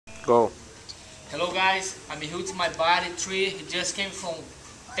go. Hello guys, I'm here with my buddy Tree. He just came from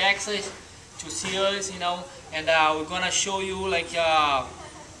Texas to see us, and we're gonna show you like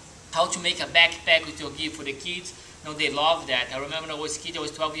how to make a backpack with your gi for the kids. They love that. I remember when I was a kid, I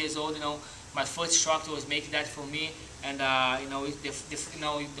was 12 years old. My first instructor was making that for me, and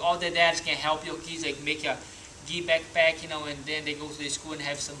all the dads can help your kids like make a gi backpack, and then they go to the school and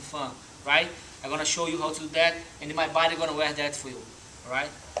have some fun, right? I'm gonna show you how to do that, and my buddy gonna wear that for you. All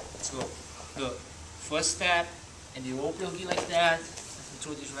right, let's go. Look, first step, and you open your gi like that. Let me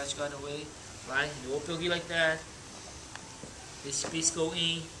throw this rash guard away. Right, you open your gi like that. This piece go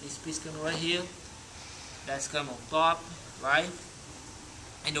in, this piece come right here. That's come on top, right?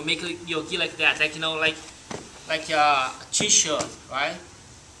 And you make your gi like that, like a t-shirt, right?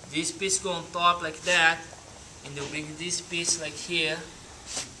 This piece go on top like that, and you bring this piece like here.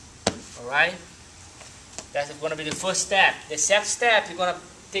 All right. That's gonna be the first step. The second step, you're gonna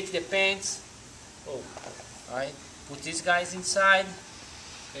take the pants. Alright, put these guys inside,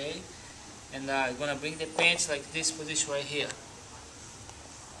 okay, and you're gonna bring the pants like this position right here,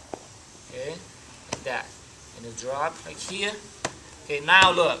 okay, like that, and you drop like here. Okay,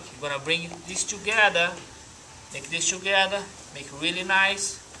 now look, you're gonna bring this together, make this together, make it really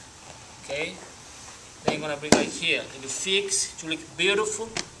nice, okay. Then you're gonna bring like here, and you fix to look beautiful,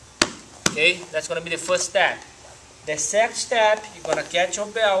 okay. That's gonna be the first step. The second step, you're gonna catch your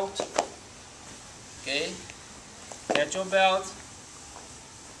belt, okay. Get your belt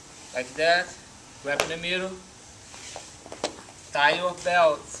like that, grab in the middle, tie your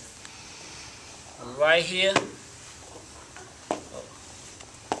belt right here,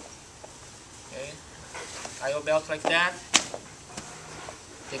 okay, tie your belt like that,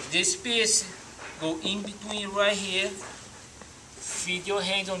 take this piece, go in between right here, feed your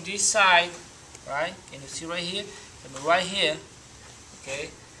hands on this side, right, can you see right here, and right here, okay,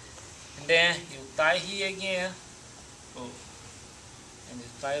 and then you tie here again, and you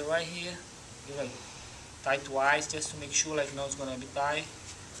tie right here. You like tie twice just to make sure like it's gonna be tight.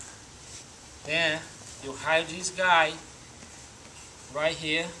 Then you hide this guy right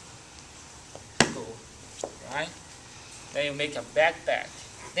here. Right? Then you make a backpack.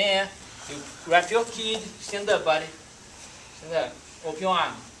 Then you grab your kid. Stand up, buddy. Stand up. Open your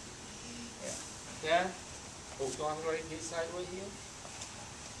arm. Yeah. Like that. Open your arm right this side right here.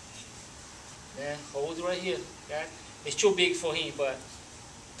 Then hold right here. Okay? It's too big for him, but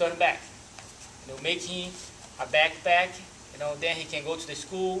turn back. Make him a backpack. Then he can go to the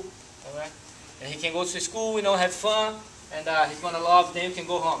school. All right, and he can go to the school. Have fun, and he's gonna love. Then you can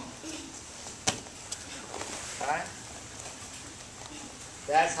go home. All right.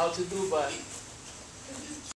 That's how to do, but.